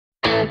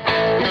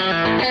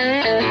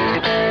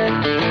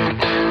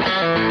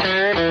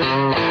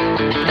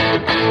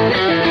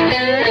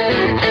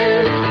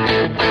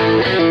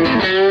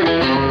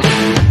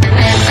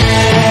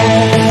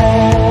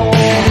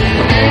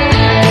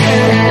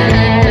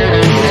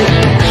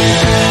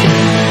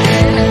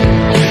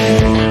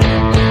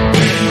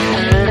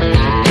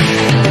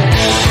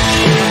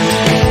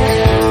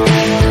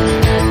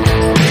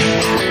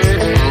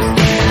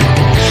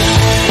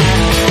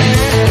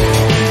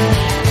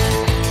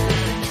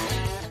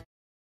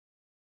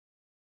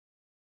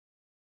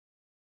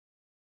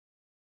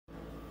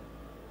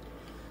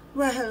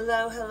Well,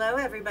 hello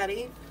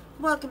everybody.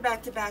 Welcome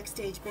back to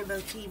Backstage Bimbo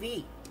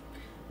TV.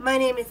 My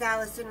name is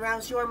Allison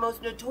Rouse, your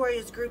most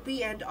notorious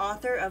groupie and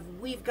author of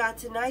We've Got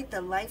Tonight,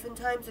 The Life and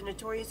Times of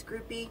Notorious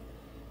Groupie,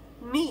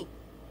 me.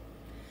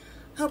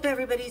 Hope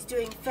everybody's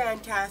doing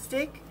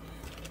fantastic.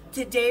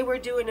 Today we're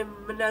doing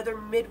another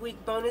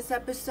midweek bonus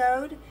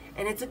episode,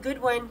 and it's a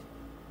good one.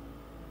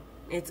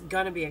 It's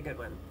gonna be a good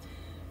one,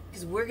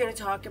 because we're gonna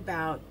talk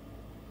about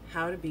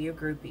how to be a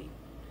groupie.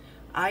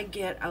 I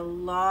get a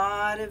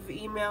lot of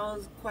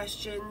emails,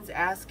 questions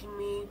asking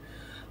me,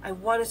 I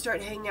want to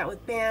start hanging out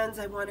with bands.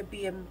 I want to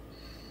be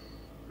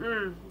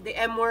the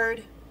M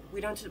word.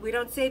 We don't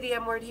say the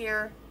M word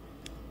here.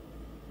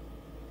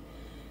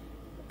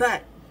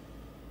 But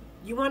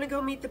you want to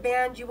go meet the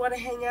band, you want to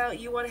hang out,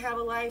 you want to have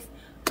a life,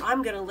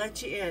 I'm going to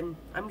let you in.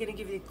 I'm going to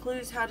give you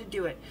clues how to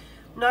do it.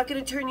 I'm not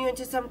going to turn you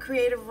into some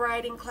creative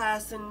writing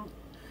class and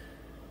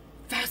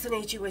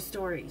fascinate you with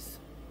stories.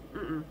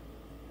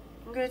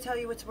 I'm going to tell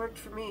you what's worked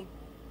for me.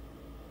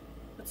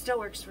 What still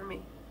works for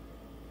me.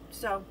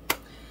 So,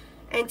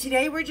 and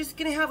today we're just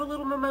going to have a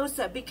little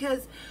mimosa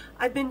because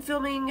I've been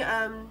filming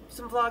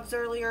some vlogs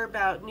earlier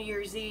about New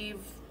Year's Eve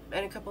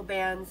and a couple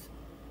bands.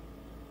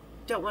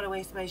 Don't want to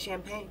waste my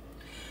champagne.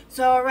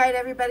 So, alright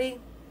everybody,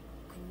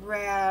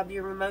 grab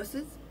your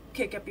mimosas,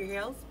 kick up your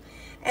heels,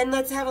 and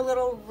let's have a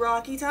little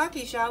rocky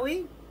talkie, shall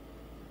we?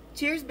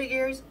 Cheers, big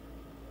ears.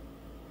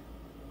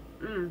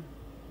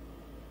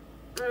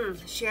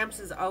 Champs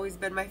has always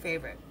been my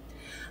favorite.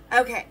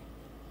 Okay.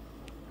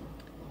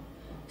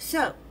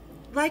 So,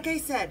 like I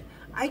said,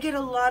 I get a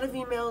lot of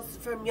emails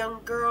from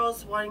young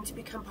girls wanting to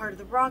become part of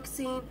the rock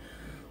scene,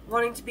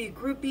 wanting to be a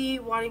groupie,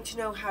 wanting to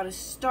know how to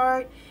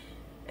start.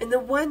 And the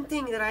one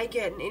thing that I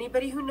get, and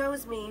anybody who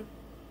knows me,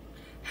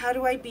 how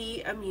do I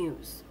be a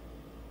muse?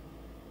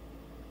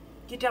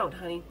 You don't,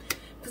 honey.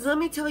 Because let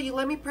me tell you,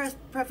 let me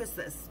preface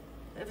this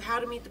of how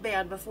to meet the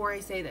band before I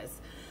say this.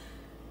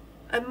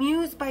 A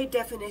muse, by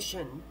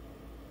definition,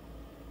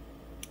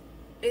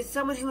 is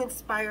someone who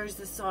inspires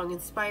the song,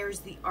 inspires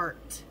the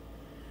art.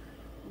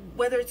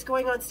 Whether it's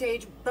going on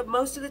stage, but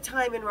most of the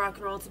time in rock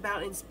and roll, it's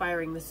about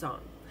inspiring the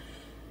song.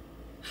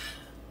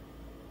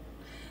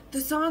 The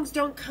songs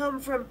don't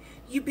come from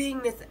you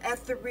being this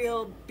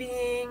ethereal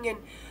being and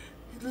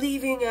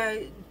leaving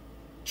a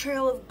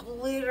trail of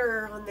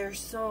glitter on their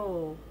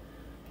soul.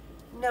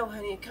 No,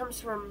 honey, it comes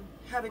from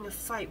having a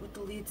fight with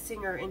the lead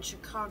singer in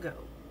Chicago.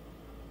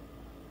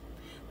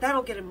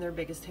 That'll get them their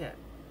biggest hit.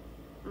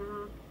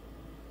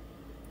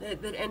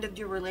 That ended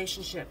your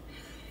relationship.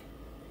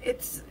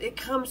 It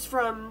comes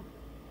from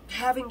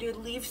having to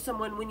leave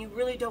someone when you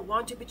really don't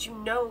want to, but you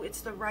know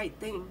it's the right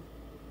thing.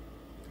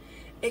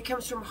 It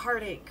comes from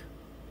heartache.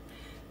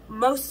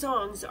 Most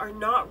songs are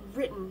not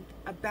written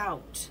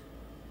about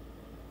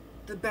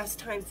the best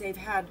times they've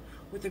had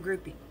with a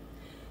groupie.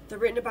 They're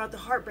written about the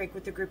heartbreak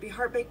with the groupie,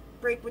 heartbreak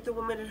with the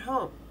woman at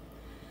home.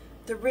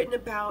 They're written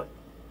about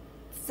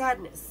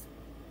sadness.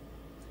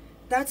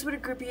 That's what a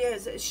groupie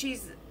is.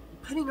 She's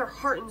putting her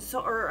heart and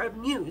soul, or a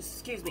muse,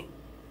 excuse me.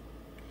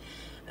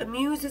 A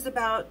muse is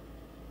about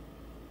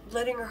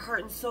letting her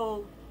heart and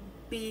soul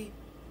be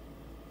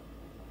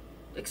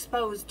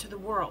exposed to the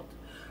world.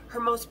 Her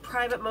most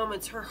private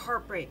moments, her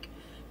heartbreak,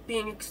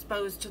 being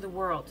exposed to the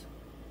world.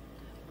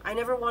 I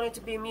never wanted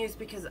to be a muse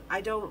because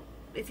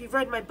if you've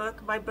read my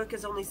book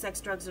is only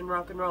sex, drugs, and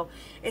rock and roll.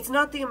 It's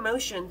not the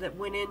emotion that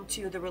went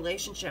into the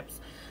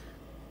relationships.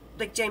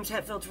 Like James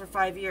Hetfield for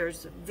 5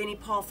 years, Vinnie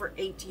Paul for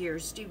 8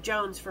 years, Steve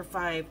Jones for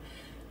 5,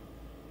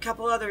 a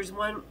couple others,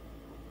 one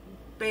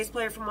bass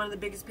player from one of the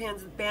biggest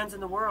bands in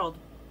the world,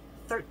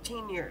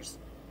 13 years.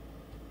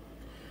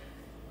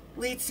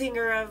 Lead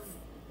singer of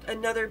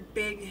another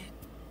big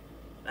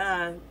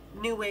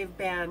new wave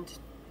band.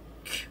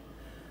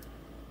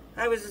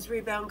 I was his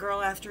rebound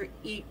girl after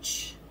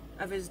each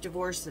of his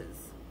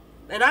divorces.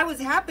 And I was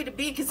happy to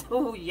be because,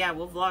 oh yeah,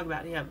 we'll vlog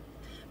about him.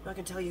 I'm not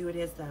going to tell you who it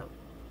is though.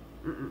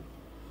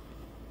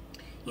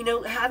 You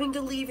know, having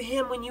to leave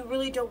him when you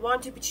really don't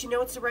want to, but you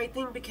know it's the right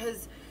thing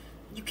because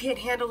you can't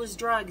handle his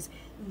drugs.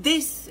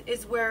 This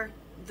is where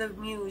the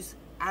muse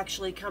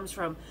actually comes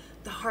from.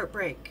 The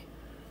heartbreak,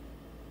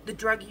 the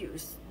drug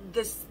use,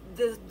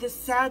 the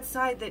sad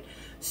side that...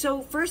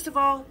 So, first of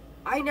all,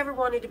 I never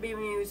wanted to be a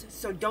muse,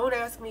 so don't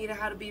ask me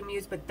how to be a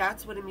muse, but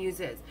that's what a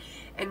muse is.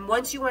 And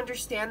once you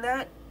understand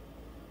that,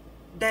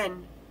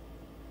 then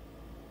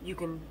you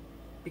can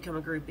become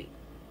a groupie.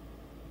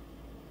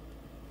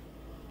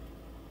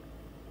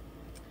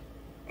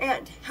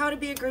 And how to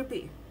be a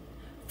groupie.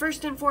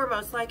 First and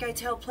foremost, like I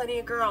tell plenty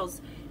of girls,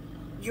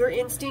 your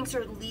instincts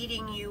are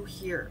leading you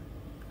here.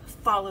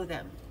 Follow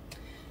them.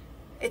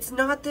 It's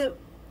not that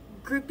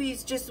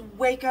groupies just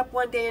wake up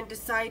one day and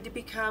decide to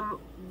become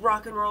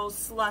rock and roll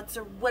sluts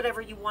or whatever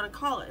you want to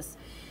call us.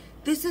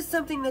 This is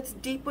something that's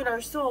deep in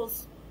our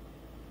souls.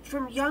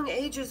 From young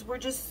ages, we're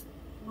just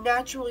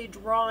naturally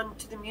drawn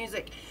to the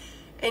music.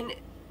 And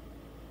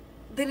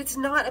that it's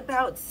not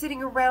about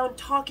sitting around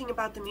talking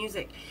about the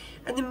music.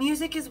 And the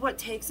music is what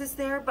takes us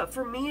there, but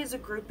for me as a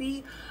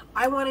groupie,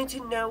 I wanted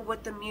to know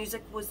what the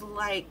music was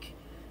like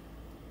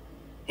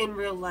in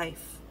real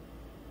life.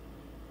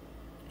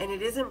 And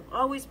it isn't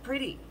always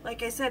pretty.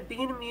 Like I said,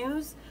 being a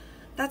muse,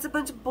 that's a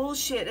bunch of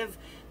bullshit of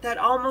that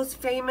Almost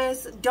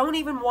Famous. Don't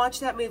even watch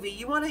that movie.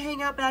 You want to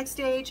hang out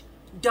backstage?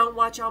 Don't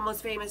watch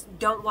Almost Famous.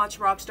 Don't watch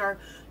Rockstar.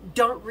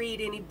 Don't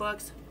read any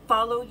books.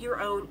 Follow your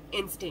own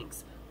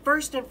instincts.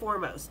 First and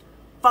foremost,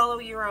 follow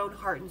your own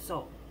heart and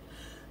soul.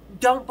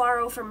 Don't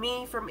borrow from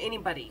me, from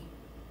anybody.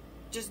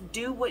 Just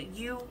do what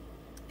you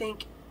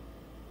think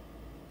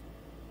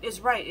is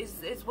right,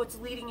 is what's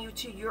leading you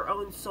to your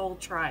own soul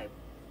tribe.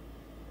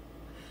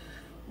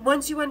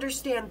 Once you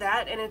understand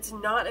that, and it's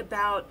not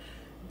about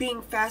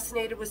being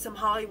fascinated with some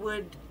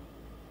Hollywood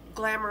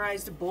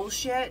glamorized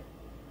bullshit,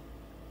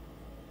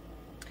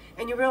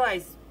 and you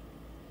realize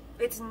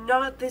it's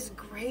not this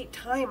great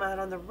time out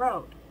on the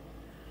road.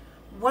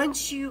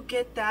 Once you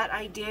get that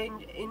idea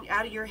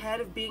out of your head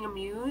of being a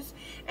muse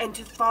and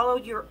to follow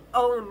your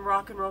own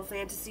rock and roll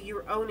fantasy,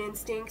 your own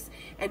instincts,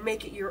 and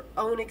make it your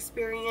own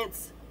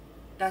experience,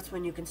 that's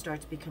when you can start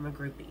to become a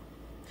groupie.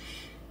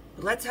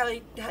 But let's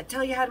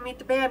tell you how to meet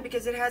the band,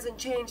 because it hasn't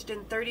changed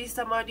in 30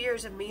 some odd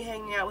years of me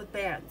hanging out with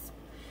bands.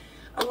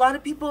 A lot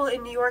of people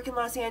in New York and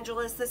Los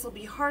Angeles, this will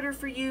be harder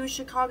for you.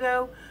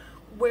 Chicago,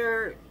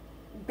 where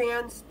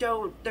bands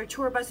don't, their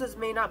tour buses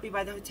may not be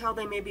by the hotel,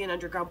 they may be in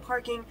underground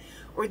parking,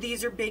 or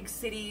these are big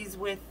cities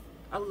with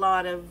a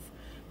lot of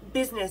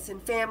business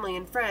and family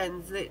and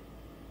friends that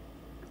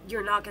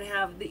you're not going to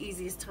have the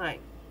easiest time.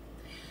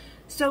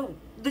 So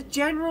the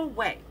general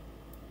way,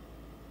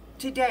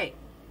 today,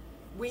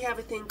 we have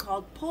a thing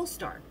called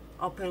Polestar.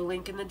 I'll put a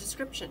link in the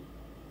description.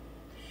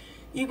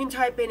 You can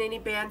type in any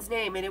band's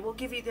name and it will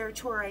give you their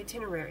tour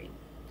itinerary.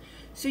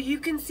 So you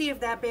can see if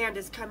that band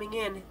is coming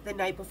in the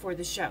night before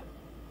the show.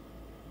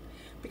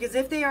 Because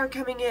if they are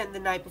coming in the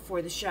night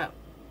before the show,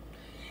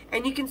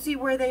 and you can see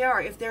where they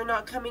are, if they're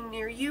not coming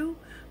near you,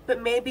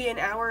 but maybe an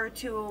hour or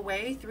two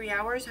away, 3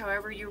 hours,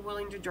 however you're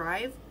willing to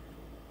drive,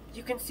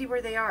 you can see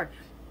where they are.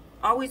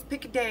 Always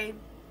pick a day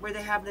where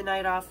they have the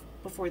night off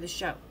before the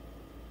show.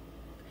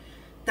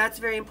 That's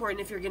very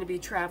important if you're going to be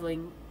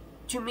traveling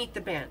to meet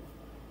the band.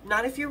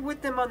 Not if you're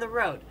with them on the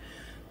road.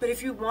 But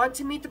if you want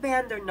to meet the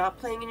band, they're not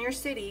playing in your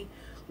city,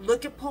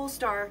 look at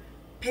Polestar,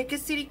 pick a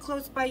city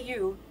close by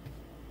you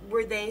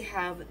where they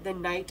have the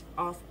night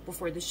off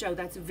before the show.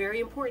 That's very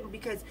important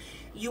because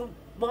you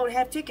won't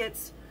have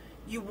tickets.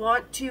 You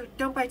want to,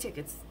 don't buy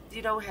tickets.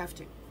 You don't have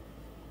to.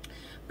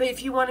 But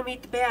if you want to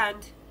meet the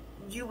band,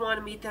 you want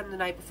to meet them the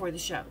night before the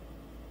show.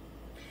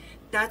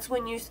 That's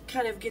when you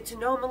kind of get to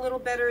know them a little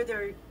better.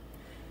 They're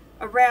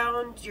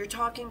around, you're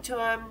talking to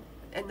them,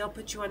 and they'll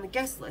put you on the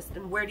guest list.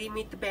 And where do you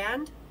meet the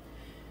band?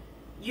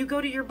 You go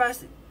to your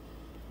bus,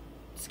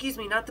 excuse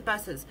me, not the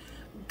buses.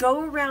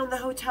 Go around the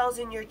hotels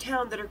in your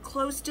town that are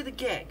close to the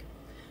gig.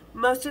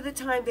 Most of the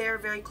time they are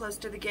very close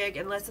to the gig,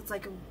 unless it's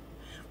like a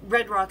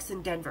Red Rocks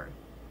in Denver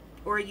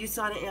or a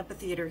USANA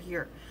amphitheater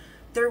here.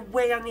 They're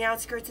way on the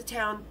outskirts of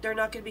town. They're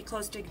not going to be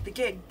close to the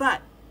gig.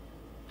 But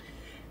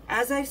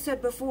as I've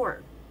said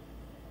before,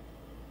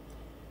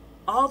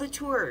 all the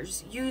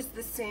tours use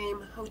the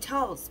same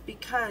hotels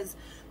because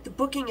the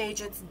booking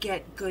agents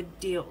get good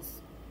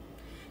deals.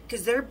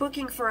 Because they're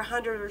booking for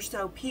 100 or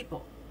so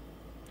people.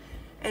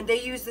 And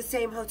they use the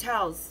same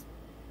hotels.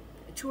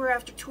 Tour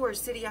after tour,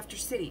 city after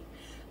city.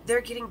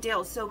 They're getting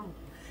deals. So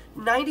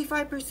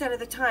 95% of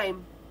the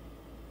time,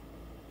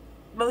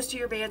 most of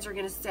your bands are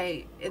going to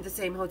stay in the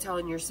same hotel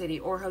in your city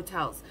or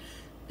hotels.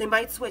 They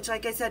might switch.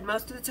 Like I said,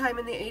 most of the time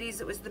in the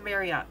 80s, it was the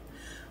Marriott.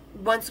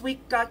 Once we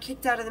got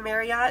kicked out of the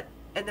Marriott,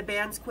 and the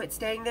bands quit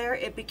staying there,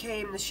 it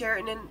became the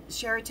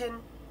Sheraton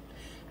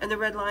and the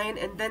Red Lion,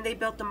 and then they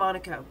built the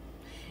Monaco.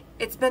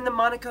 It's been the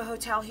Monaco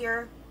Hotel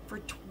here for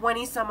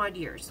 20 some odd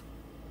years.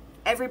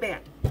 Every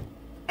band.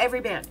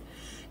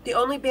 The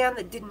only band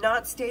that did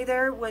not stay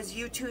there was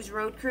U2's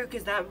Road Crew,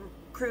 because that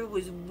crew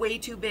was way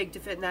too big to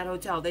fit in that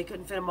hotel. They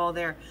couldn't fit them all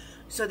there.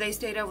 So they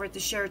stayed over at the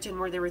Sheraton,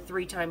 where there were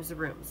 3 times the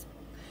rooms.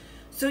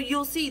 So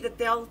you'll see that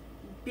they'll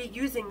be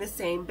using the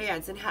same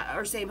bands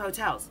or same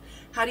hotels.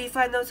 How do you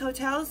find those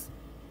hotels?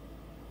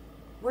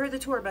 Where are the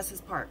tour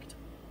buses parked?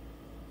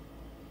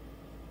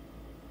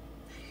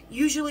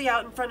 Usually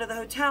out in front of the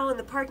hotel, in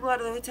the parking lot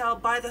of the hotel,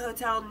 by the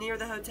hotel, near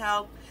the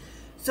hotel.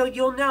 So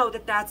you'll know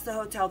that that's the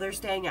hotel they're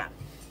staying at.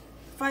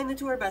 Find the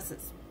tour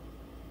buses.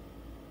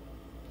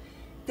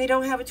 If they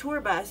don't have a tour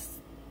bus,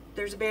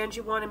 there's a band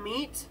you want to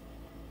meet,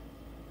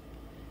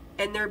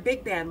 and they're a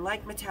big band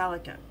like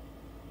Metallica,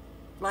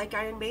 like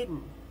Iron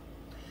Maiden,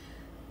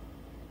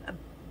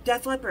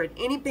 Def Leppard,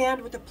 any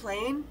band with a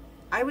plane.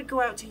 I would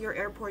go out to your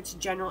airport's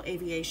general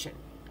aviation.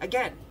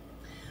 Again,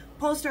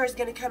 Polestar is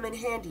going to come in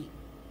handy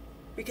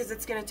because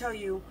it's going to tell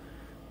you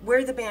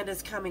where the band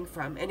is coming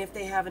from and if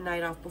they have a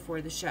night off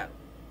before the show.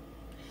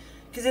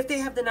 Because if they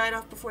have the night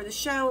off before the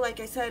show,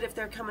 like I said, if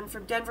they're coming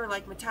from Denver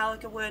like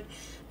Metallica would,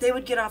 they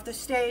would get off the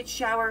stage,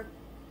 shower,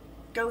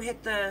 go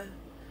hit the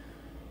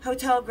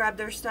hotel, grab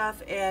their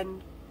stuff,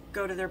 and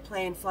go to their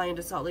plane, fly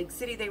into Salt Lake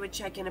City. They would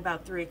check in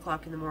about 3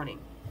 o'clock in the morning.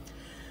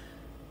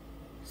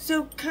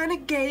 So kind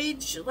of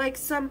gauge, like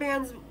some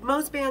bands,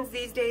 most bands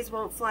these days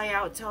won't fly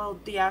out till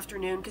the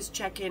afternoon because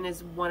check-in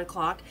is 1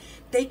 o'clock.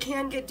 They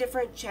can get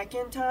different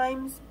check-in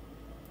times,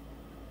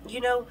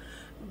 you know,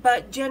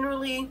 but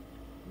generally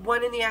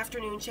 1 in the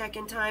afternoon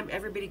check-in time.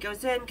 Everybody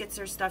goes in, gets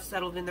their stuff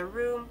settled in their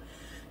room,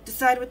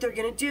 decide what they're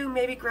going to do,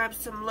 maybe grab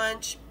some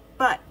lunch,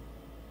 but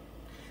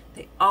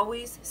they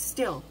always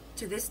still,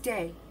 to this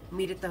day,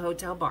 meet at the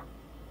hotel bar.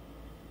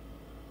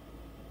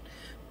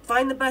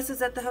 Find the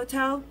buses at the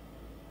hotel,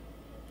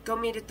 go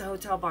meet at the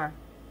hotel bar.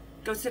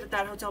 Go sit at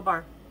that hotel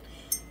bar.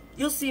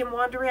 You'll see them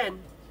wander in.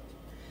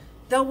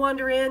 They'll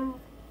wander in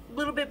a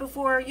little bit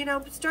before, you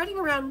know, starting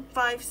around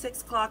 5,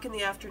 6 o'clock in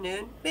the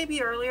afternoon,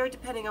 maybe earlier,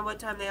 depending on what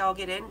time they all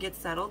get in, get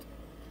settled.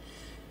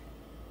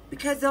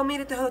 Because they'll meet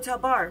at the hotel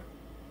bar.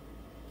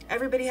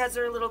 Everybody has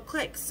their little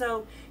clique,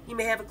 so you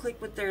may have a clique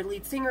with their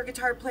lead singer,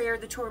 guitar player,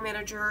 the tour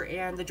manager,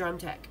 and the drum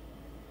tech.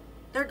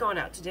 They're going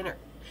out to dinner.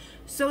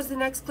 So is the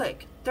next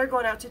clique. They're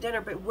going out to dinner,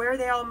 but where are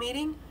they all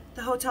meeting?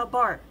 The hotel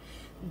bar.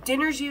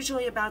 Dinner's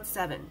usually about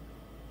 7.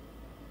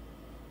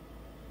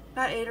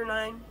 About 8 or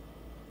 9,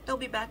 they'll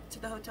be back to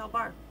the hotel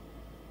bar.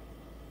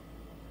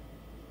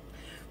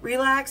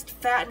 Relaxed,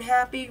 fat and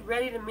happy,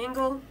 ready to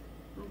mingle,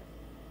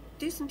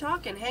 do some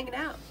talking, hanging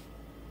out.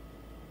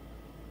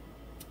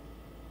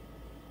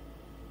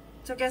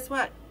 So guess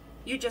what?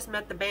 You just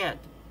met the band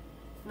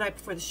the night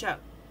before the show.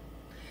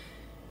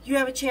 You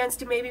have a chance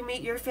to maybe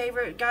meet your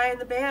favorite guy in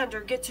the band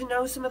or get to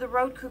know some of the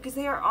road crew because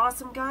they are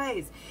awesome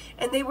guys.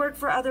 And they work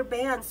for other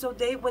bands, so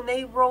when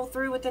they roll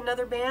through with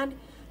another band,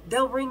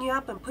 they'll ring you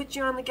up and put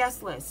you on the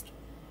guest list.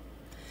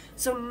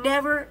 So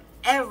never,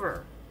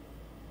 ever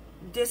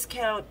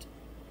discount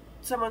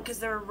someone because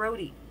they're a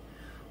roadie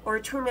or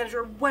a tour manager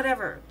or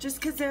whatever. Just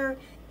because they're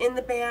in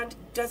the band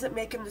doesn't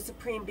make them the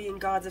supreme being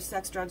gods of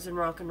sex, drugs, and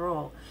rock and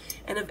roll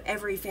and of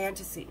every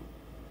fantasy.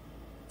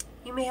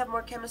 You may have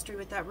more chemistry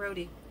with that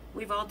roadie.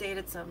 We've all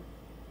dated some.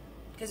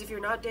 Because if you're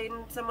not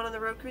dating someone on the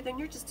road crew, then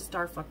you're just a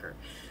star fucker.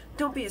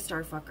 Don't be a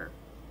star fucker.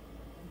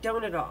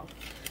 Don't at all.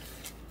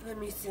 Let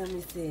me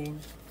see.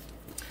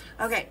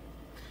 Okay.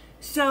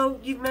 So,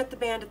 you've met the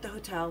band at the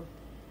hotel.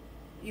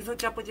 You've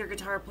hooked up with your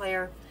guitar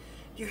player.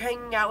 You're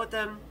hanging out with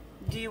them.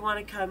 Do you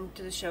want to come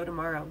to the show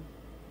tomorrow?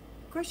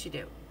 Of course you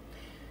do.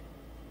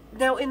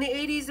 Now, in the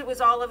 80s, it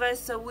was all of us,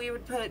 so we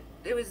would put,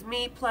 it was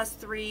me plus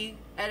 3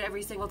 at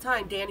every single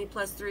time. Danny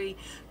plus 3,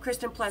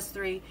 Kristen plus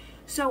 3.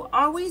 So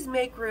always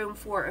make room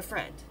for a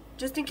friend.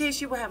 Just in case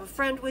you will have a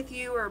friend with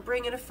you or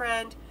bring in a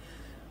friend,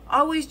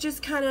 always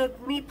just kind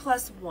of me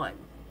plus 1.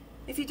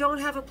 If you don't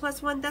have a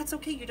plus 1, that's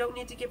okay. You don't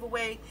need to give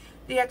away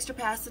the extra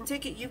pass and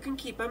ticket. You can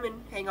keep them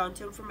and hang on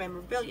to them for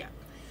memorabilia.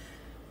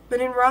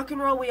 But in rock and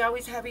roll, we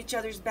always have each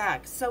other's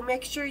back. So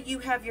make sure you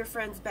have your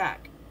friend's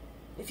back.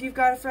 If you've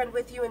got a friend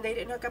with you and they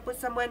didn't hook up with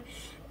someone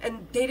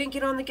and they didn't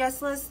get on the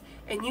guest list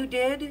and you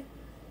did,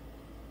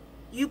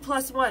 you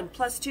plus 1,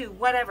 plus 2,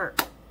 whatever.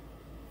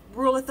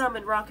 Rule of thumb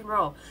in rock and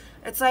roll.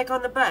 It's like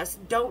on the bus.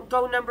 Don't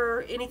go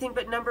number anything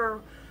but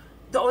number.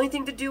 The only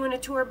thing to do in a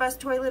tour bus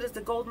toilet is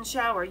the golden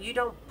shower. You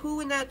don't poo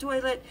in that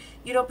toilet.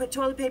 You don't put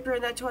toilet paper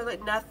in that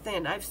toilet.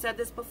 Nothing. I've said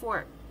this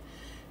before.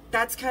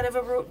 That's kind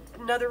of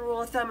another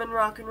rule of thumb in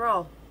rock and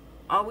roll.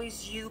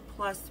 Always you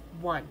plus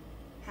 1.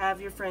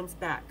 Have your friends'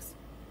 backs.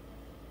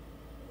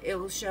 It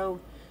will show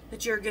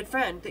that you're a good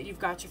friend, that you've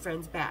got your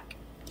friend's back.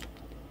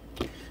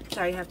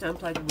 Sorry, you have to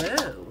unplug.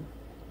 Whoa.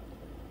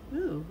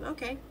 Ooh,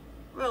 okay.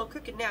 We're a little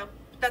crooked now,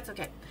 but that's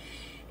okay.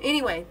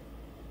 Anyway,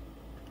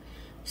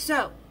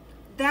 so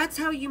that's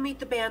how you meet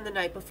the band the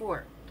night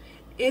before.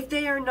 If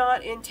they are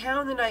not in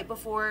town the night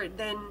before,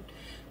 then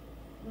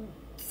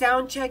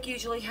sound check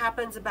usually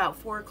happens about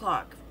 4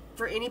 o'clock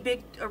for any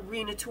big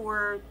arena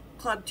tour,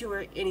 club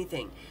tour,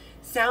 anything.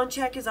 Sound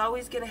check is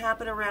always going to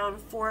happen around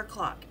 4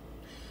 o'clock.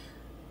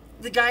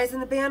 The guys in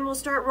the band will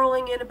start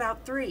rolling in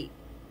about 3.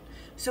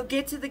 So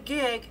get to the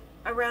gig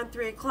around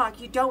 3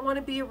 o'clock. You don't want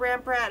to be a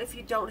ramp rat if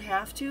you don't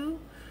have to.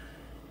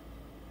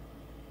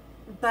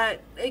 But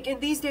again,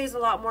 these days a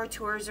lot more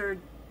tours are,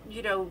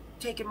 you know,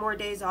 taking more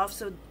days off,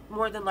 so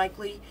more than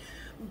likely.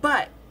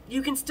 But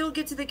you can still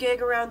get to the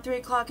gig around 3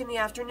 o'clock in the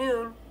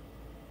afternoon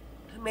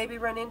and maybe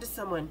run into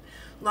someone.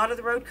 A lot of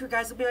the road crew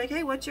guys will be like,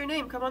 hey, what's your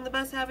name? Come on the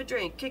bus, have a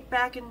drink. Kick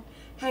back and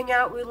hang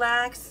out,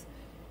 relax,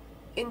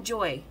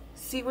 enjoy.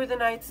 See where the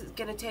night's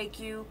going to take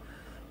you.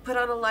 Put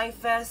on a life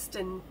vest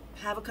and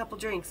have a couple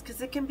drinks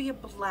because it can be a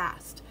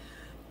blast.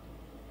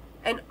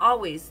 And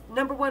always,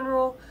 number 1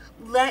 rule,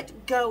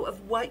 let go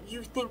of what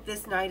you think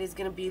this night is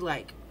going to be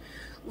like.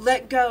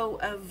 Let go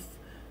of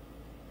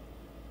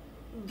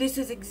this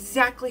is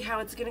exactly how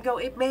it's going to go.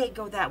 It may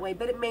go that way,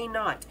 but it may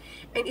not.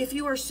 And if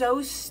you are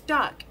so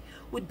stuck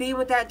with being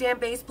with that damn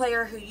bass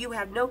player who you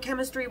have no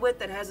chemistry with,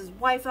 that has his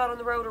wife out on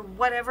the road or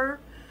whatever,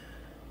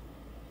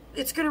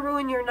 it's going to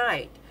ruin your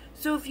night.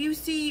 So if you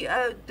see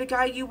the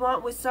guy you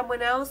want with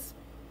someone else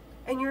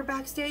and you're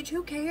backstage,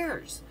 who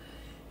cares?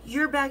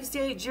 You're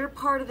backstage. You're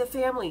part of the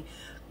family.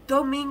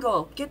 Go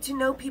mingle. Get to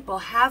know people.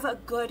 Have a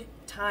good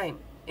time.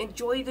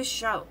 Enjoy the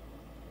show.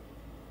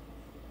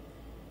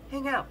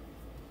 Hang out.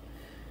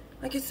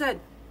 Like I said,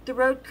 The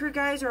road crew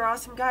guys are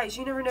awesome guys.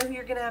 You never know who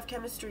you're going to have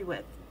chemistry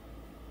with.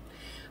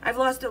 I've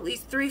lost at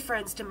least 3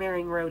 friends to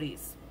marrying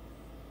roadies.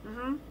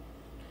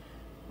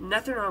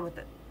 Nothing wrong with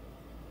it.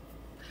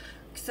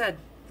 Like I said,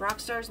 rock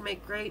stars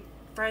make great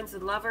friends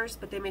and lovers,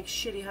 but they make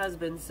shitty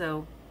husbands,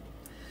 so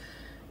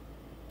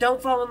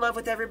don't fall in love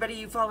with everybody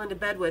you fall into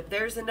bed with.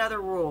 There's another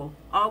rule.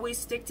 Always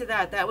stick to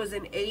that. That was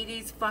an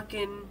 80s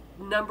fucking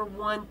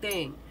 #1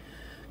 thing.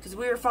 Because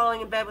we were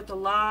falling in bed with a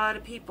lot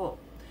of people.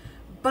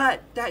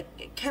 But that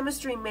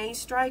chemistry may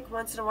strike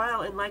once in a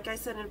while. And like I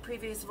said in a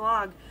previous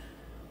vlog,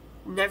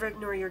 never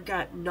ignore your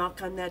gut.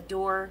 Knock on that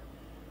door.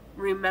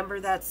 Remember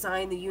that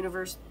sign the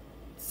universe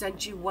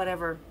sent you,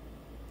 whatever.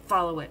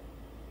 Follow it.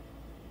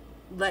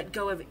 Let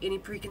go of any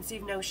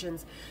preconceived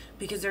notions,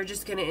 because they're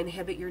just going to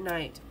inhibit your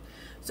night.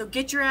 So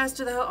get your ass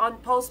to the on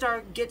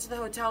Polestar. Get to the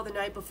hotel the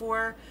night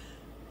before.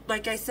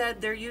 Like I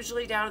said, they're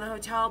usually down in the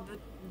hotel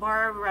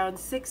bar around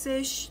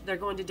 6-ish. They're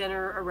going to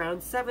dinner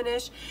around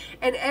 7-ish.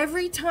 And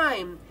every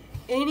time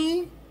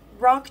any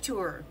rock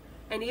tour,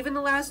 and even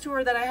the last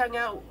tour that I hung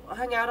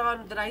out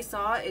on that I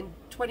saw in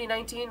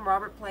 2019,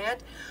 Robert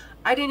Plant,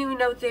 I didn't even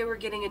know what they were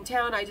getting in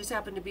town. I just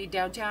happened to be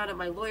downtown at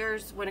my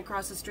lawyer's, went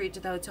across the street to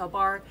the hotel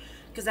bar,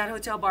 because that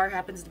hotel bar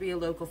happens to be a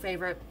local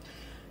favorite.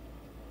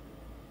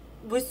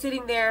 Was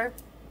sitting there,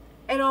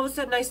 and all of a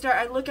sudden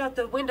I look out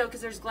the window,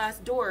 because there's glass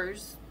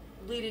doors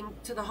leading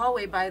to the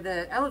hallway by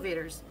the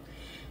elevators.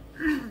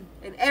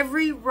 And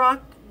every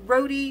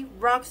roadie,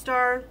 rock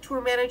star,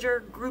 tour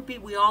manager, groupie,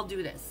 we all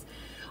do this.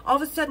 All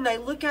of a sudden I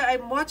look out,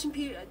 I'm watching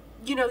people,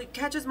 you know, it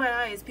catches my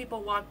eye as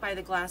people walk by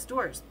the glass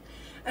doors.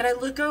 And I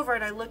look over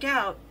and I look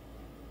out.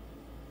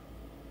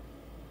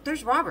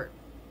 There's Robert.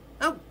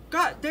 Oh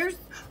God, there's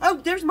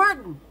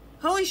Martin.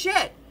 Holy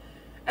shit.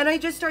 And I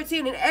just start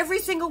seeing, and every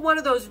single one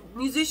of those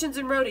musicians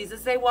and roadies,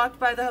 as they walked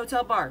by the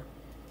hotel bar,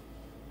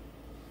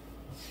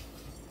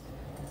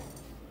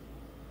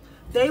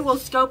 they will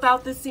scope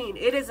out the scene.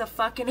 It is a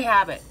fucking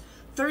habit.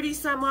 30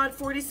 some odd,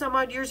 40 some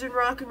odd years in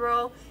rock and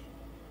roll,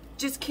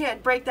 just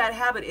can't break that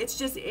habit. It's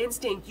just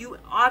instinct. You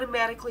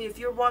automatically, if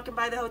you're walking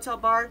by the hotel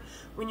bar,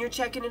 when you're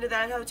checking into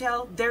that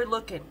hotel, they're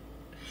looking.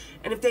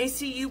 And if they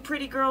see you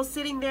pretty girl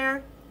sitting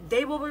there,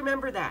 they will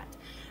remember that.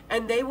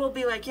 And they will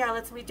be like, yeah,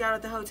 let's meet down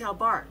at the hotel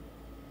bar.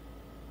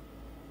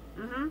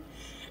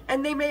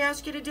 And they may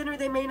ask you to dinner,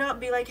 they may not,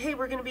 be like, hey,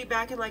 we're going to be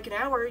back in like an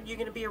hour. You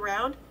going to be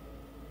around?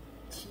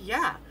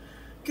 Yeah.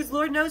 Because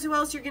Lord knows who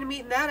else you're going to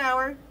meet in that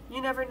hour.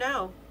 You never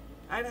know.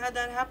 I've had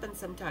that happen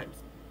sometimes.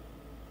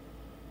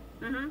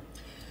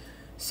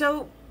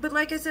 So, but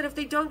like I said, if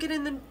they don't get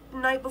in the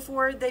night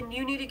before, then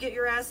you need to get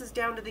your asses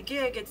down to the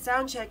gig at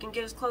sound check and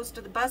get as close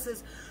to the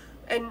buses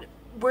and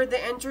where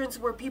the entrance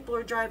where people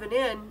are driving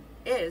in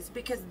is,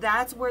 because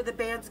that's where the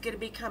band's going to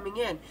be coming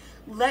in.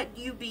 Let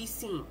you be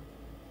seen.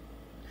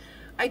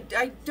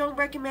 I don't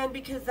recommend,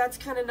 because that's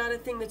kind of not a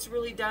thing that's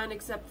really done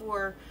except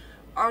for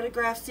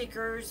autograph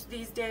seekers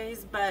these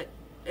days. But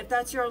if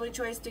that's your only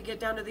choice to get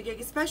down to the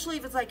gig, especially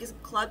if it's like a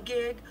club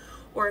gig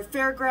or a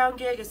fairground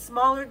gig, a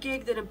smaller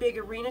gig than a big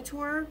arena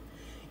tour,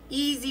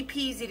 easy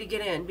peasy to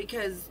get in,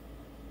 because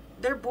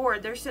they're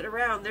bored, they're sitting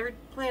around, they're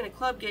playing a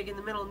club gig in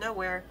the middle of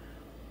nowhere.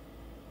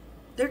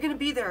 They're going to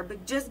be there,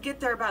 but just get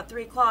there about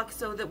 3 o'clock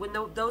so that when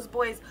those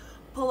boys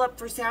pull up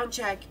for sound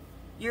check,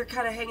 you're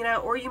kind of hanging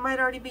out, or you might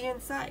already be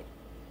inside.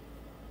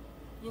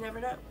 You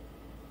never know.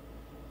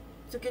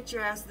 So get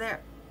your ass there.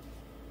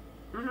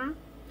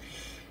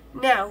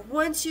 Now,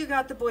 once you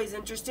got the boys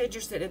interested,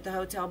 you're sitting at the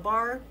hotel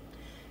bar,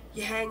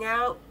 you hang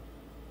out,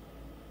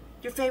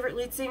 your favorite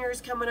lead singer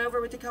is coming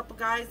over with a couple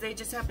guys, they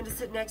just happen to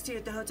sit next to you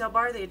at the hotel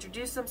bar, they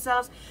introduce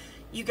themselves,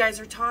 you guys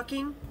are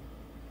talking.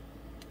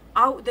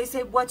 Oh, they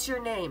say, what's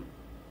your name?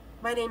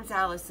 My name's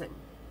Allison.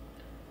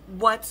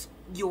 What's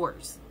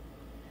yours?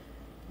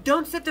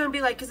 Don't sit there and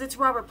be like, because it's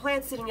Robert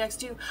Plant sitting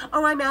next to you,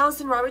 oh, I'm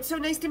Allison, Robert, so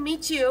nice to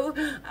meet you.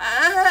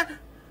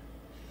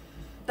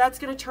 That's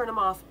going to turn them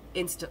off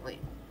instantly.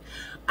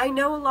 I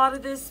know a lot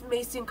of this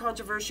may seem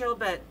controversial,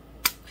 but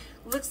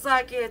looks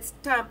like it's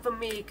time for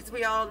me, because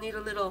we all need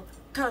a little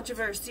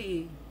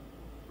controversy.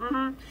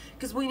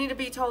 Because we need to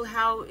be told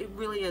how it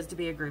really is to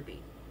be a groupie.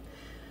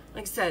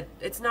 Like I said,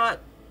 it's not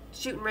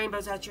shooting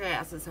rainbows out your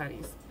asses,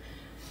 honeys.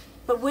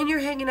 But when you're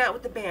hanging out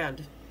with the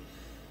band,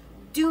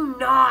 do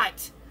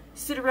not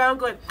sit around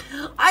going,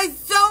 I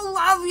so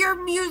love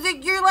your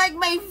music, you're like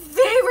my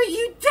favorite,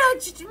 you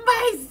touched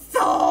my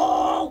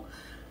soul.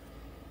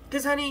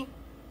 Because, honey,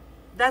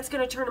 that's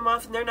going to turn them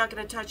off, and they're not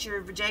going to touch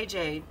your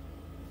JJ.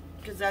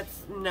 Because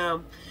that's,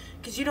 no.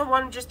 Because you don't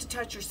want them just to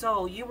touch your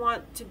soul. You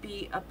want to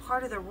be a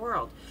part of their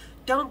world.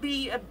 Don't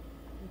be a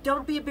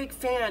big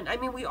fan. I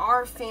mean, we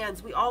are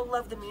fans. We all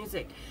love the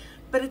music.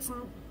 But it's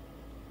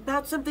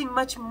about something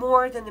much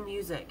more than the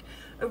music.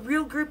 A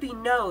real groupie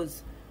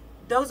knows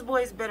those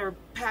boys better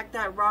pack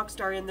that rock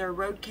star in their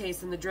road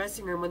case in the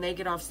dressing room when they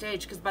get off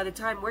stage, because by the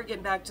time we're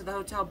getting back to the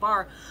hotel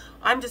bar,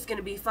 I'm just going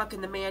to be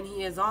fucking the man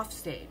he is off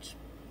stage.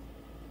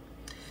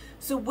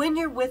 So when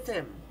you're with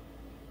him,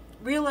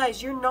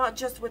 realize you're not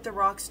just with the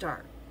rock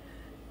star.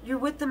 You're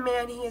with the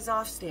man he is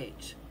off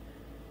stage.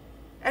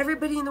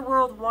 Everybody in the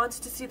world wants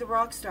to see the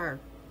rock star.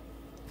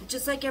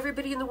 Just like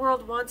everybody in the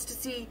world wants to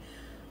see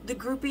the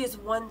groupie as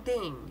one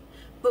thing.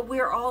 But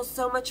we're all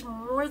so much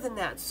more than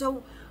that.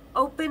 So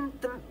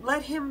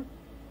let him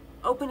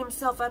open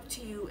himself up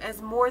to you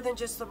as more than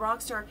just the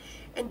rock star,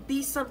 and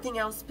be something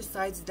else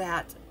besides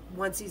that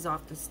once he's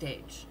off the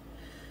stage.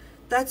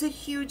 That's a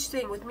huge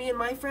thing. With me and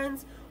my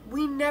friends,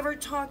 we never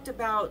talked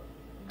about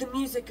the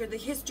music or the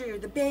history or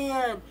the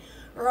band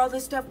or all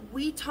this stuff.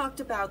 We talked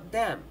about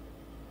them.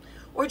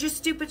 Or just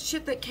stupid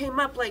shit that came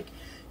up, like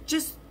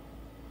just,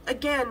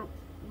 again,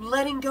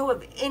 letting go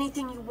of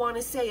anything you want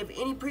to say, of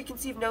any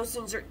preconceived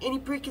notions or any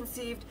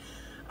preconceived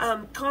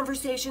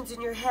conversations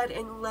in your head,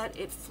 and let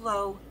it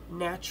flow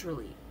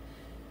naturally,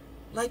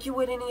 like you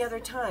would any other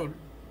time.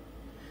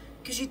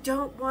 Because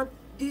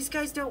these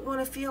guys don't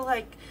want to feel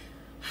like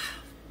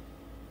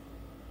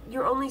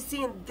you're only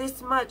seeing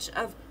this much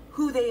of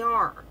who they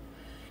are.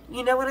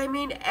 You know what I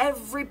mean?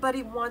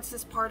 Everybody wants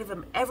this part of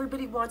them.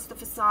 Everybody wants the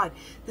facade,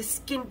 the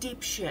skin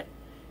deep shit.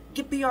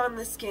 Get beyond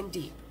the skin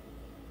deep.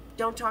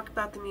 Don't talk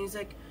about the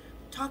music.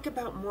 Talk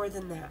about more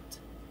than that.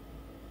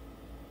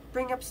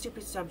 Bring up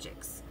stupid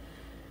subjects.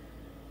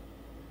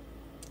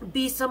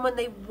 Be someone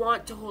they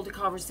want to hold a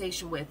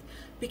conversation with,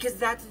 because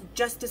that's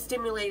just as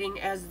stimulating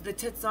as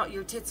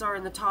your tits are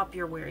in the top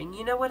you're wearing.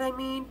 You know what I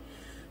mean?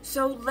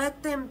 So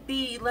let them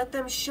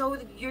show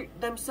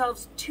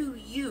themselves to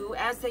you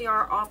as they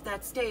are off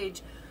that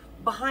stage,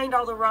 behind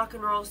all the rock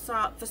and roll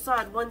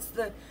facade. Once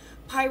the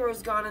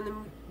pyro's gone and the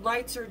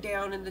lights are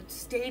down and the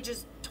stage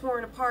is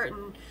torn apart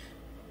and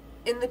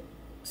in the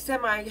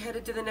semi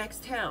headed to the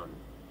next town.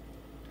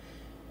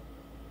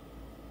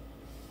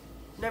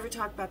 Never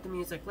talk about the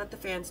music. Let the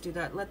fans do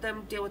that. Let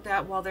them deal with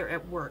that while they're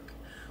at work.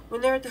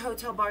 When they're at the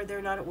hotel bar,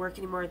 they're not at work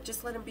anymore.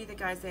 Just let them be the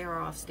guys they are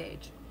off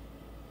stage.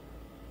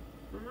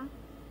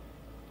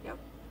 Yep.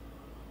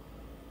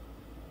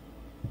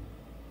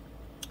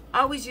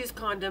 Always use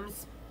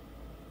condoms.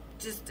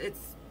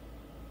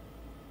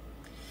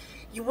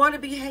 You want to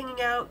be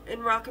hanging out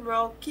in rock and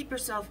roll, keep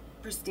yourself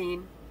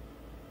pristine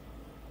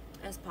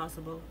as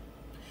possible.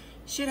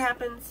 Shit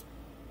happens.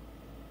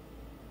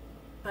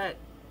 But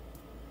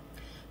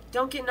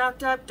don't get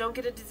knocked up. Don't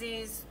get a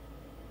disease.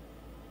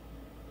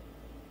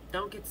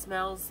 Don't get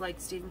smells like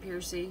Stephen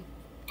Piercy.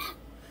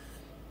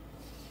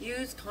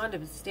 Use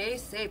condoms. Stay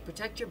safe.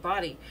 Protect your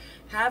body.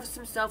 Have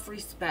some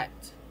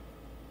self-respect.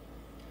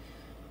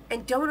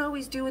 And don't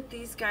always do what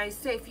these guys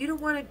say. If you don't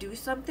want to do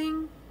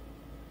something,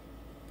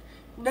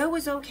 no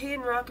is okay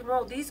in rock and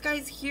roll. These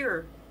guys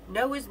here,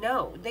 no is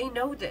no. They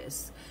know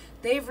this.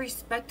 They've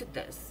respected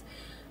this.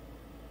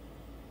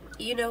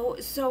 You know,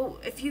 so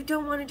if you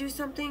don't want to do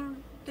something,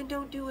 then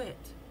don't do it.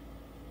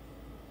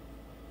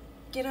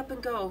 Get up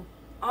and go.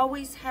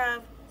 Always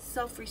have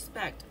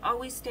self-respect.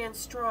 Always stand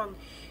strong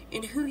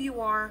in who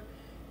you are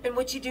and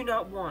what you do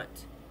not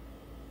want.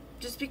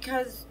 Just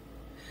because,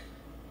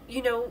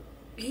 you know,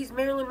 he's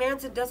Marilyn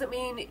Manson doesn't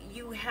mean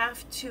you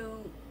have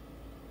to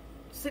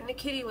sit in a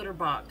kitty litter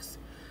box.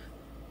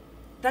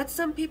 That's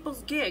some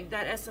people's gig,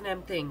 that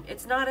S&M thing.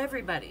 It's not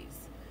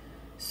everybody's.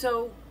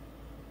 So,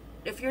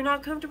 if you're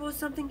not comfortable with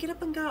something, get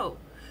up and go.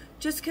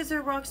 Just because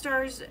they're rock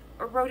stars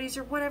or roadies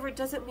or whatever, it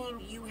doesn't mean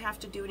you have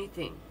to do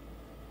anything.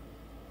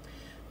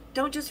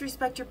 Don't just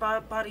respect your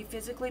body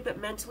physically, but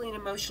mentally and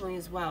emotionally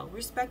as well.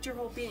 Respect your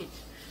whole being.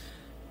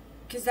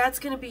 Because that's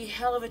going to be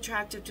hell of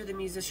attractive to the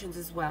musicians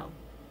as well.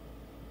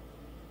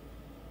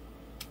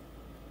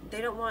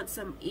 They don't want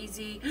some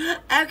easy,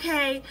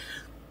 okay,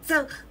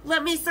 so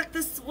let me suck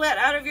the sweat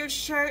out of your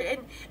shirt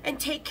and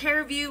take care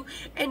of you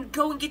and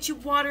go and get you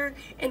water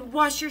and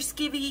wash your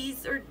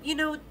skivvies. Or, you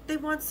know, they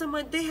want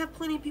someone, they have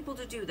plenty of people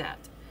to do that.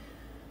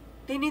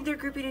 They need their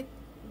groupie to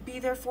be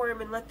there for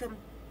them and let them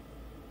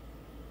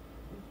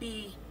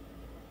be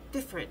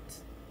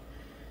different.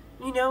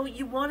 You know,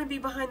 you want to be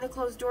behind the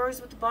closed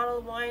doors with a bottle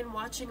of wine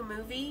watching a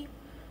movie.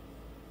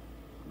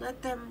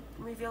 Let them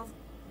reveal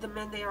the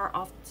men they are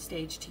off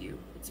stage to you.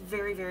 It's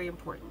very, very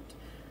important.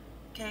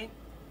 Okay?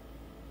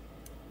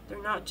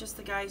 They're not just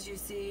the guys you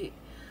see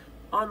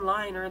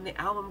online or in the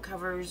album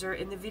covers or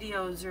in the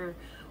videos or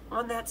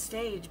on that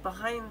stage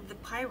behind the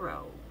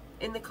pyro,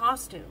 in the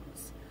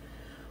costumes.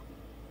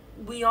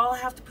 We all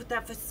have to put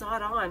that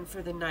facade on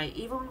for the night.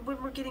 Even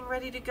when we're getting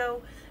ready to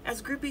go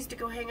as groupies to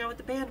go hang out with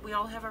the band, we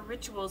all have our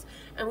rituals,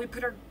 and we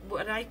put our,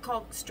 what I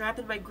call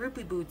strapping my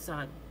groupie boots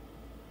on.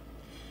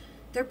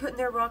 They're putting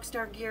their rock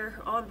star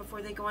gear on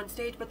before they go on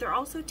stage, but they're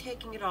also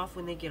taking it off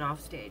when they get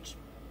off stage.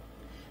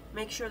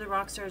 Make sure the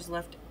rock star is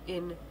left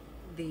in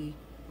the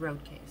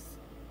road case.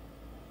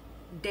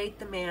 Date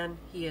the man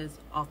he is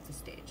off the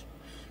stage,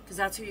 because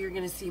that's who you're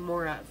going to see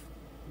more of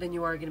than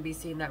you are going to be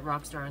seeing that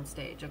rock star on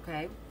stage,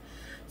 okay?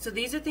 So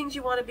these are things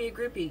you want to be a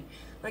groupie.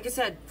 Like I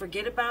said,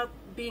 forget about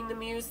being the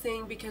muse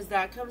thing, because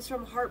that comes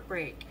from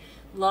heartbreak,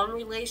 long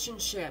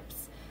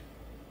relationships.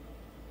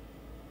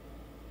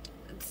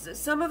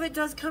 Some of it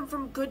does come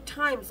from good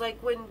times,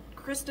 like when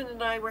Kristen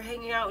and I were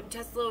hanging out and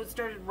Tesla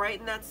started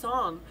writing that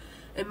song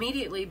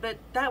immediately, but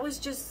that was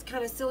just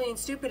kind of silly and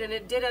stupid, and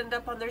it did end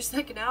up on their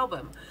second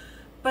album.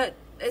 But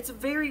it's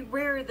very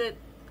rare that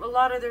a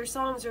lot of their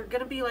songs are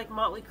going to be like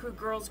Motley Crue,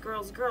 girls,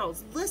 girls,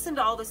 girls. Listen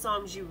to all the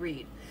songs you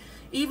read.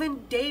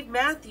 Even Dave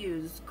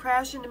Matthews,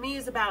 Crash Into Me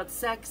is about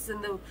sex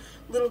and the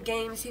little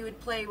games he would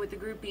play with the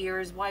groupie or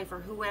his wife or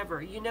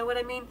whoever. You know what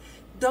I mean?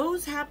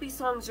 Those happy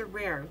songs are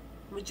rare.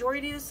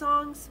 Majority of the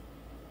songs,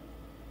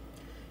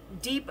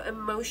 deep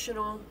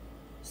emotional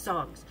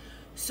songs.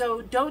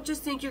 So don't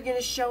just think you're going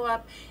to show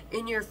up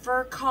in your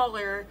fur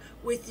collar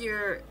with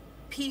your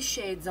pea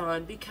shades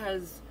on,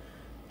 because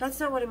that's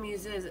not what a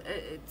muse is.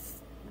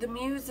 The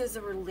muse is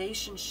a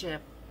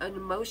relationship, an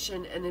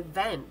emotion, an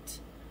event.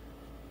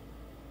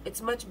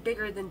 It's much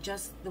bigger than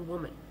just the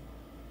woman.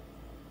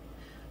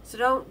 So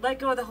don't let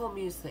go of the whole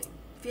muse thing.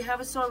 If you have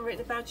a song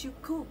written about you,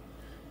 cool.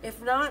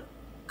 If not,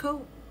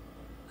 cool.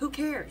 Who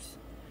cares?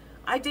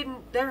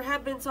 There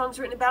have been songs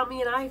written about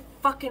me and I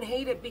fucking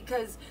hate it,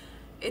 because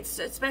it's,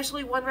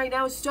 especially one right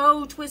now, is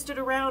so twisted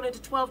around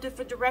into 12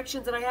 different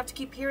directions, and I have to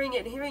keep hearing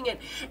it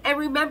and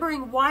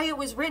remembering why it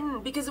was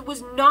written, because it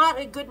was not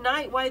a good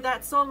night why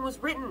that song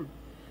was written.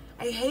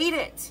 I hate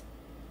it.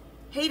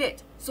 Hate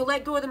it. So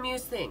let go of the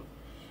muse thing.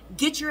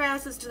 Get your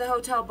asses to the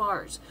hotel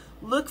bars.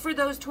 Look for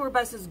those tour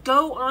buses.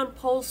 Go on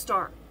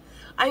Polestar.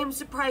 I am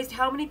surprised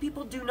how many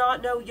people do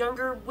not know,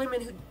 younger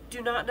women who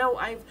do not know.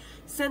 I've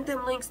sent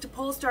them links to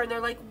Polestar and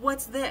they're like,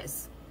 what's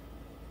this?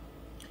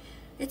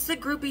 It's the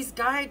groupie's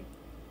guide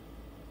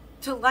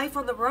to life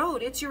on the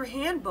road. It's your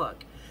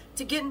handbook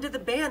to get into the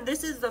band.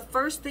 This is the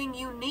first thing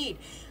you need.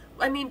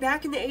 I mean,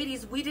 back in the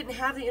 80s, we didn't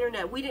have the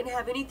internet. We didn't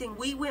have anything.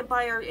 We went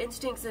by our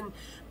instincts and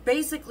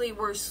basically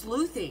were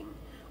sleuthing.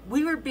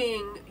 We were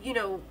being, you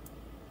know,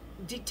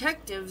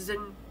 detectives.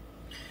 And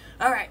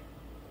all right,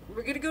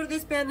 we're going to go to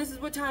this band. This is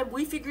what time.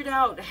 We figured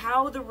out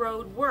how the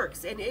road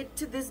works. And it,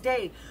 to this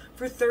day,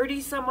 for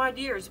 30 some odd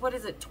years, what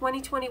is it,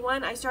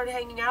 2021? I started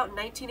hanging out in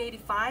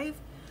 1985.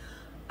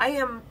 I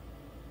am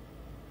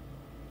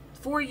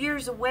 4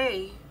 years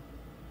away.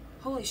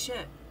 Holy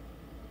shit.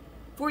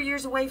 4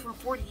 years away from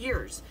 40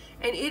 years.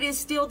 And it is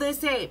still the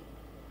same.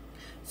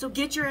 So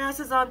get your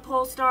asses on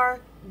Polestar.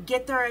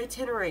 Get their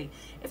itinerary.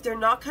 If they're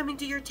not coming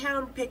to your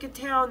town, pick a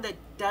town that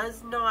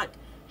does not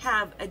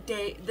have a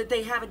day, that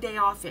they have a day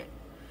off in.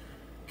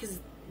 Because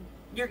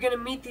you're going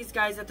to meet these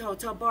guys at the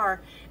hotel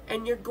bar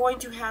and you're going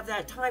to have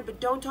that time. But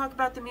don't talk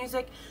about the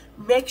music.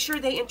 Make sure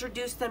they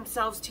introduce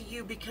themselves to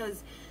you,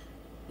 because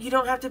you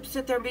don't have to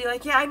sit there and be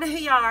like, yeah, I know who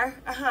you are.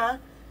 Uh-huh.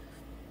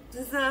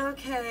 Is that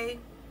okay?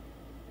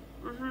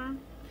 Mm-hmm.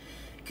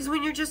 Because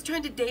when you're just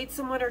trying to date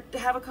someone or to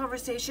have a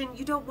conversation,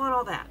 you don't want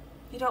all that.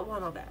 You don't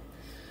want all that.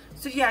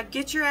 So yeah,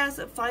 get your ass,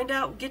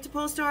 get to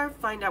Polestar,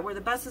 find out where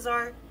the buses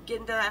are, get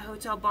into that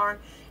hotel bar.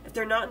 If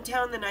they're not in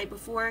town the night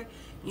before,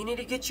 you need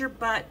to get your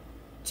butt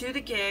to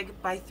the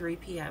gig by 3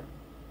 p.m.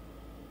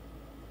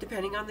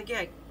 depending on the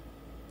gig.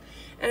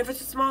 And if it's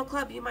a small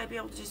club, you might be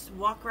able to just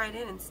walk right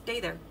in and stay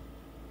there.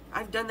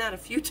 I've done that a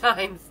few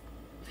times.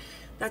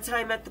 That's how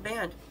I met the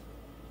band.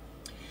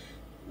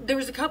 There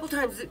was a couple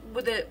times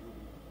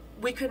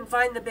we couldn't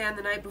find the band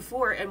the night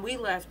before, and we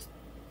left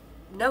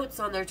notes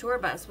on their tour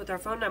bus with our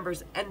phone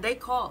numbers, and they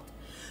called.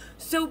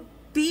 So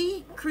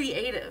be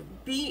creative.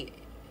 Be,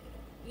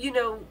 you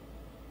know,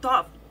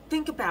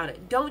 think about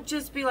it. Don't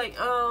just be like,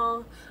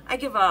 oh, I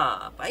give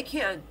up. I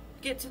can't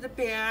get to the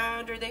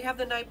band, or they have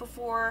the night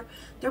before.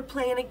 They're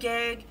playing a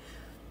gig.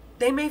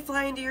 They may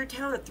fly into your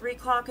town at 3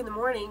 o'clock in the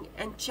morning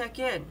and check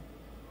in.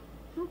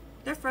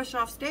 They're fresh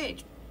off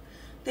stage.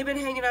 They've been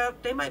hanging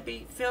out. They might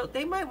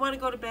want to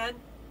go to bed.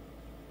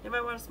 They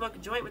might want to smoke a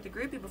joint with the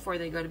groupie before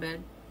they go to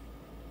bed.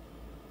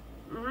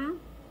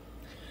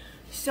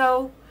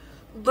 So,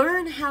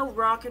 learn how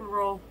rock and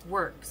roll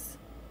works.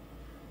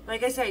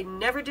 Like I say,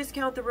 never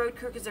discount the road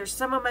crew, because they're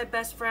some of my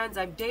best friends.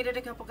 I've dated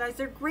a couple guys.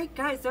 They're great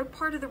guys. They're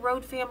part of the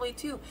road family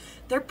too.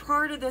 They're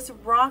part of this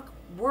rock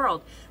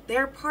world.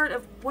 They're part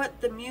of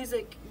what the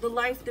music, the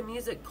life the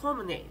music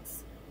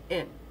culminates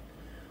in.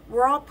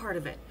 We're all part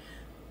of it.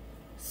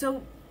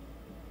 So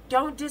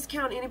don't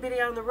discount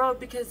anybody on the road,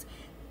 because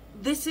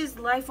this is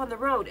life on the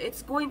road.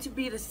 It's going to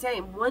be the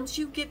same. Once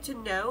you get to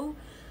know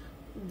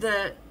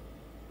the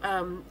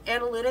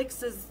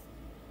analytics, as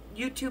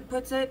YouTube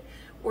puts it,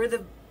 or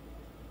the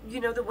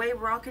way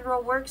rock and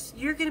roll works,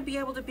 you're going to be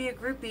able to be a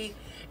groupie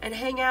and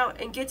hang out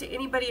and get to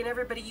anybody and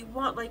everybody you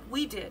want, like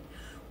we did.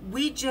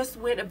 We just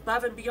went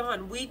above and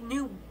beyond. We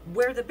knew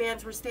where the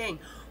bands were staying,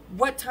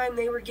 what time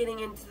they were getting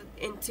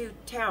into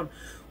town.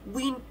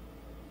 We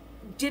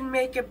didn't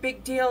make a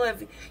big deal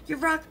of, you're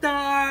rock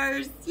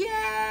stars,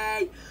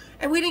 yay!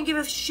 And we didn't give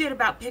a shit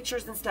about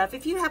pictures and stuff.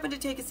 If you happen to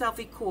take a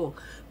selfie, cool.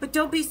 But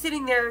don't be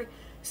sitting there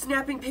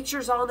snapping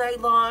pictures all night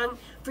long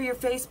for your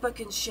Facebook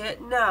and shit.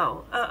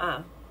 No,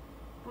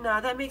 No,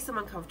 that makes them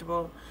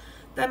uncomfortable.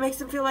 That makes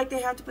them feel like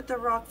they have to put their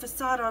rock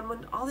facade on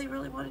when all they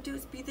really want to do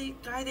is be the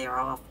guy they are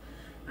off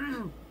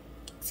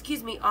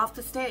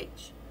the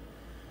stage.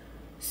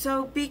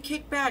 So be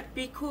kicked back,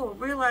 be cool.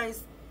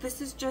 Realize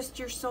this is just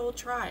your soul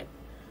tribe,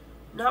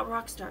 not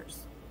rock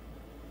stars.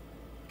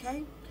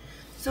 Okay?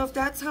 So if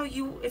that's how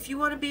if you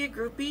want to be a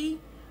groupie,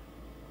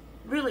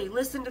 really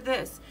listen to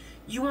this.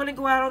 You want to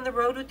go out on the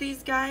road with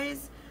these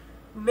guys?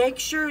 Make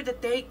sure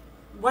that they,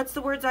 what's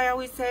the words I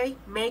always say?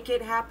 Make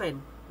it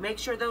happen. Make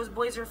sure those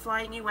boys are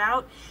flying you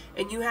out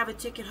and you have a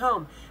ticket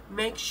home.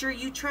 Make sure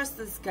you trust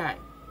this guy.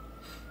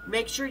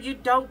 Make sure you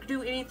don't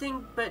do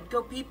anything but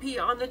go pee-pee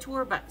on the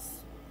tour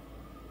bus.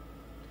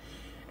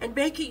 And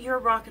make it your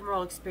rock and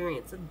roll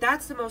experience.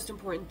 That's the most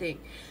important thing.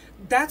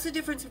 That's the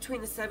difference between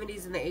the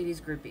 70s and the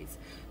 80s groupies.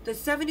 The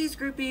 70s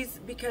groupies,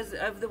 because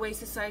of the way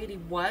society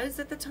was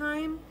at the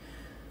time,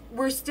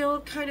 were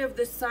still kind of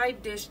the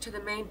side dish to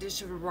the main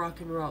dish of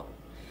rock and roll.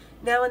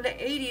 Now in the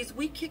 80s,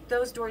 we kicked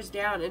those doors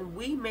down and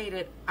we made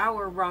it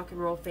our rock and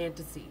roll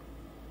fantasy.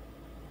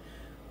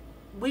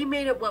 We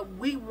made it what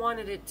we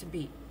wanted it to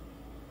be.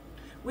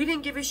 We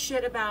didn't give a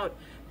shit about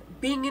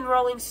being in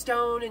Rolling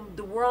Stone and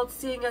the world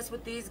seeing us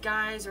with these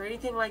guys or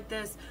anything like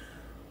this.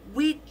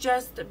 We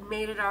just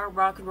made it our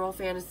rock and roll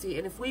fantasy.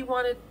 And if we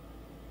wanted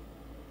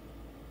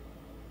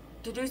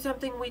to do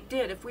something, we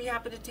did. If we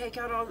happened to take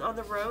out on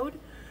the road,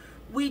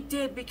 we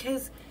did,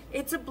 because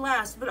it's a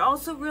blast. But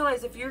also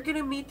realize, if you're going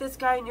to meet this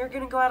guy and you're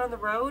going to go out on the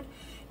road,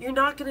 you're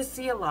not going to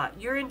see a lot.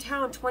 You're in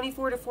town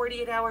 24 to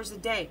 48 hours a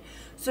day.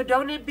 So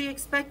don't be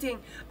expecting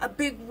a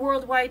big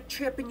worldwide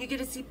trip and you get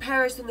to see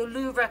Paris and the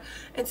Louvre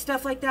and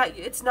stuff like that.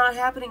 It's not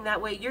happening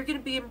that way. You're going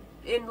to be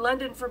in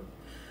London for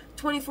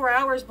 24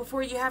 hours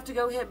before you have to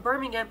go hit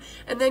Birmingham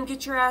and then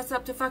get your ass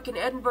up to fucking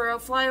Edinburgh,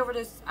 fly over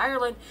to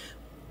Ireland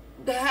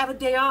to have a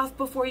day off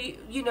before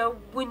you know,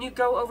 when you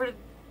go over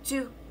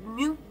to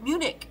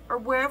Munich or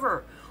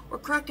wherever, or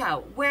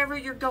Krakow, wherever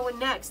you're going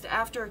next.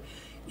 After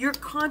you're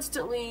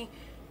constantly,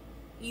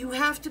 you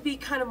have to be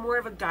kind of more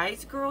of a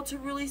guy's girl to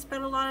really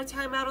spend a lot of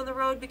time out on the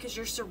road, because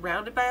you're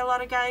surrounded by a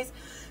lot of guys.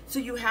 So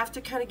you have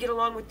to kind of get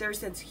along with their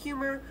sense of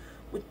humor,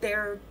 with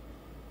the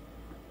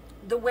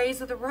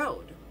ways of the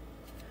road.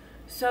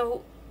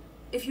 So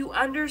if you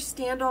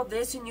understand all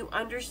this, and you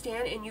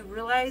understand and you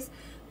realize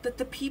that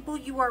the people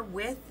you are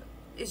with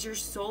is your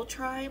soul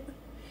tribe,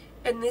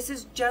 and this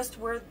is just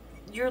where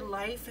your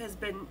life has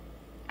been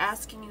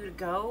asking you to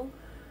go,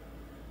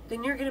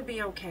 then you're going to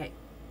be okay.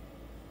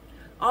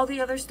 All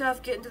the other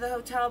stuff, getting to the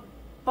hotel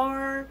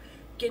bar,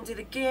 getting to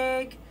the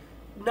gig,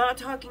 not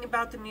talking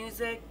about the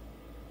music,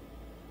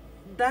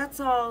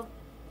 that's all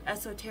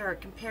esoteric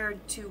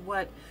compared to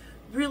what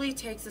really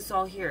takes us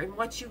all here and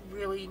what you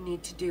really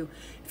need to do.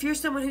 If you're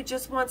someone who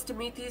just wants to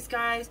meet these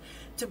guys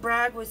to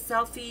brag with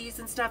selfies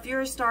and stuff,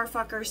 you're a star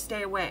fucker,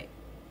 stay away.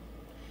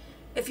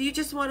 If you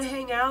just want to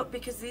hang out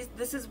because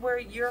this is where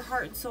your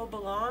heart and soul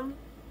belong,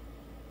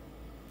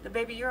 then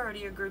baby, you're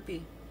already a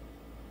groupie.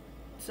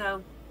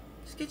 So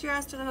just get your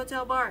ass to the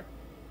hotel bar.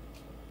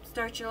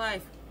 Start your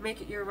life.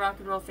 Make it your rock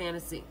and roll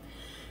fantasy.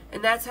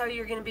 And that's how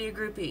you're going to be a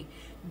groupie.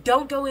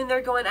 Don't go in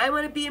there going, I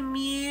want to be a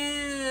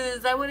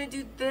muse. I want to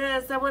do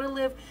this. I want to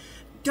live.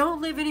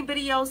 Don't live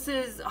anybody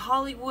else's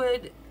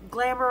Hollywood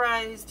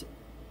glamorized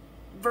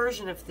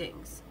version of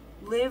things.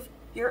 Live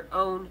your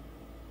own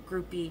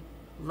groupie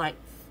life.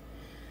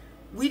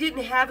 We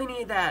didn't have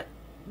any of that.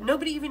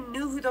 Nobody even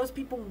knew who those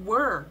people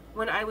were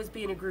when I was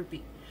being a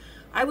groupie.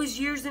 I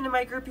was years into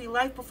my groupie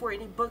life before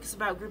any books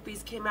about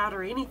groupies came out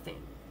or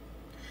anything.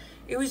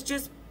 It was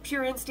just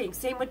pure instinct.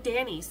 Same with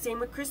Danny. Same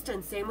with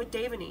Kristen. Same with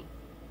Davany.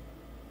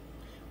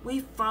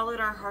 We followed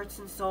our hearts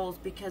and souls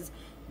because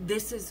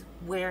this is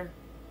where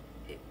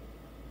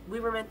we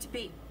were meant to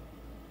be.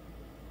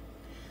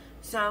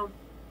 So,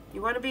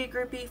 you want to be a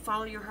groupie?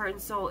 Follow your heart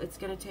and soul. It's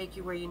going to take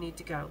you where you need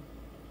to go.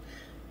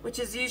 Which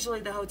is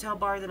usually the hotel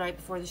bar the night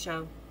before the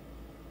show.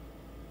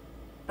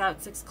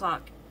 About 6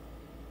 o'clock.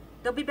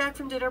 They'll be back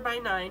from dinner by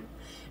 9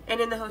 and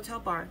in the hotel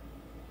bar.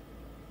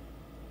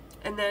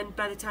 And then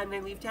by the time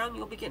they leave town,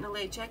 you'll be getting a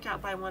late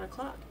checkout by 1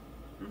 o'clock.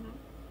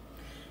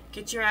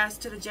 Get your ass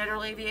to the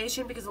general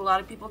aviation, because a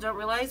lot of people don't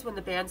realize when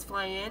the bands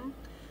fly in,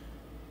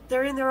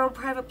 they're in their own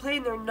private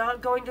plane. They're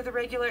not going to the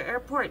regular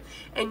airport.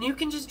 And you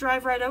can just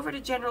drive right over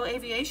to general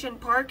aviation,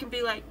 park, and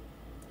be like,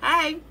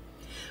 hi.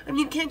 I mean,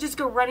 you can't just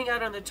go running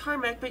out on the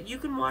tarmac, but you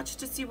can watch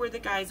to see where the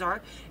guys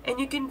are, and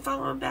you can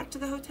follow them back to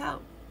the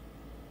hotel.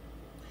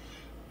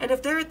 And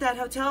if they're at that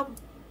hotel,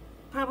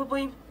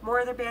 probably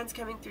more other bands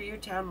coming through your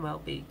town will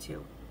be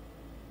too.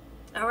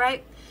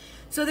 Alright?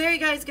 So there you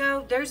guys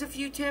go. There's a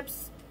few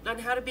tips on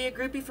how to be a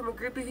groupie from a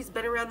groupie who's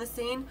been around the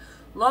scene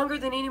longer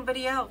than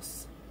anybody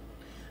else,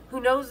 who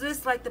knows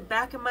this like the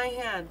back of my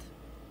hand.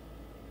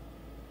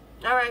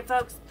 Alright,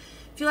 folks.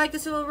 If you like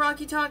this little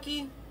Rocky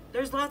Talkie,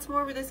 there's lots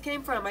more where this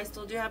came from. I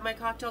still do have my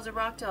cocktails and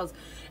rocktails.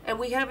 And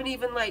we haven't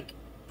even, like,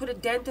 put a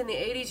dent in the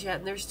 80s yet.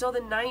 And there's still the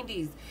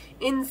 90s.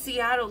 In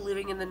Seattle,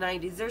 living in the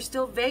 90s. There's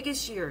still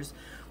Vegas years,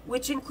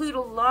 which include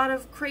a lot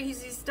of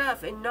crazy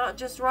stuff. And not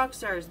just rock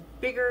stars.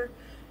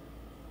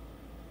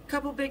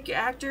 Couple big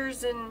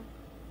actors and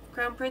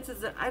crown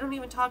princes that I don't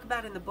even talk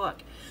about in the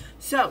book.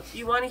 So,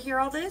 you want to hear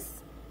all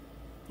this?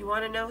 You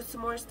want to know some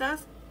more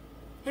stuff?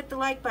 Hit the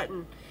like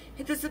button.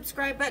 Hit the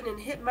subscribe button and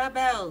hit my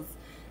bells.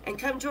 And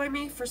come join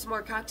me for some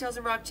more cocktails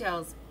and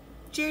rocktails.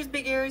 Cheers,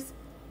 big ears.